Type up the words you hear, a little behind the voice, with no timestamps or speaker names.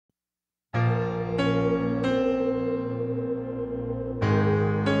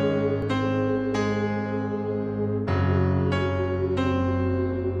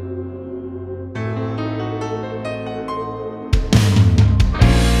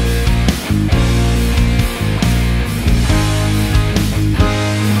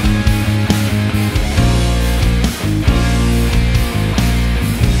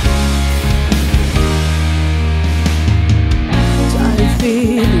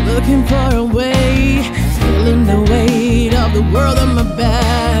looking for a way, feeling the weight of the world on my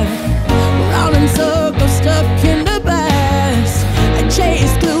back. Round in circles, stuck in the past. I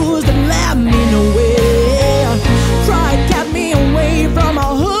chase clues that led me nowhere. Pride kept me away from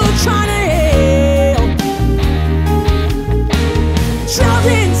all who tried to help.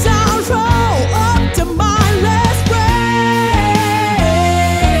 Shouting sorrow up to my last breath.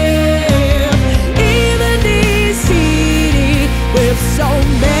 Even this city with so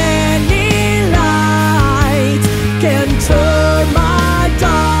many lights can turn my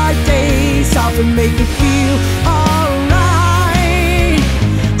dark days off and make me feel alright.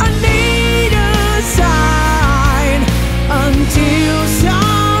 I need a sign until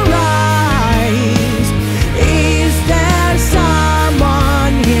sunrise. Is there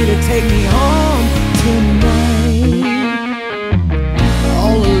someone here to take me home tonight?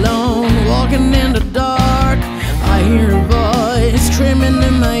 All alone, walking in the dark, I hear a voice screaming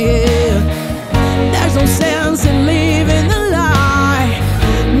in my ear. There's no sense in living the lie.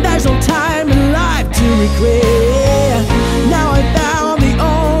 There's no time in life to regret. Now I found the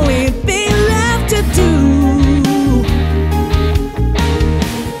only thing left to do.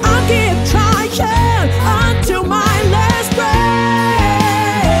 I'll keep trying until my last breath.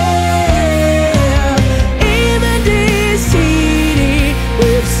 Even this city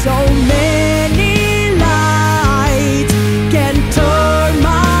with so many lights can turn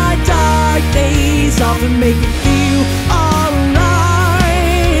my dark days off and make me feel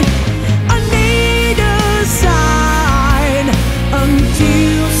alright. I need a sign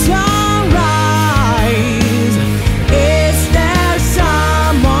until sunrise. Is there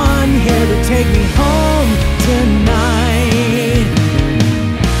someone here to take me home tonight?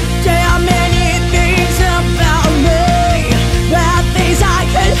 There are many things about me, bad things I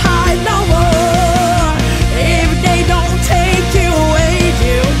can't hide no more. If they don't take you away,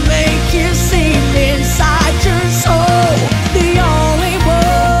 they'll make you seem inside your soul. The only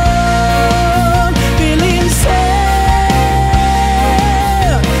one feeling sad,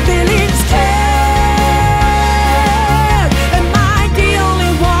 feeling scared. Am I the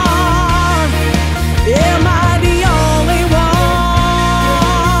only one? Am I the only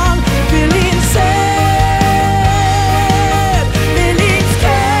one feeling sad, feeling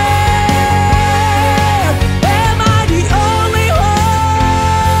scared? Am I the only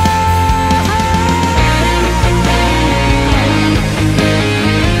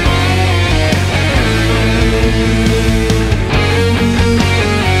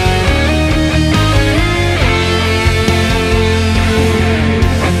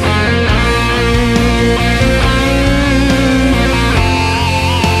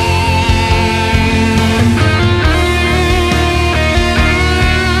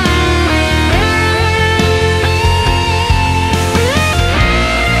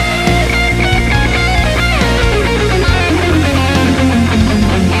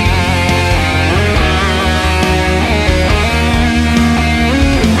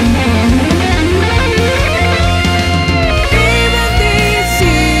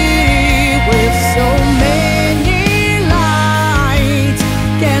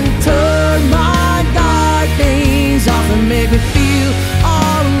make me feel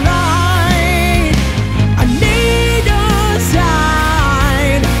alright. I need a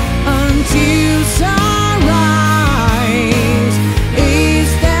sign until sunrise. Is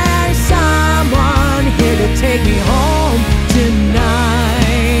there someone here to take me home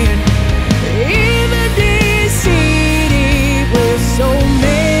tonight? Even this city with so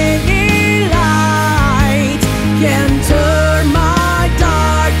many lights can turn my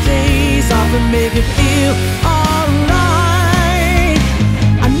dark days off and make me feel alright.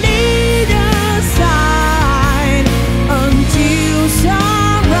 I need a sign until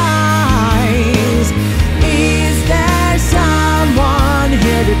sunrise. Is there someone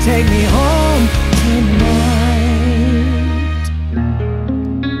here to take me home?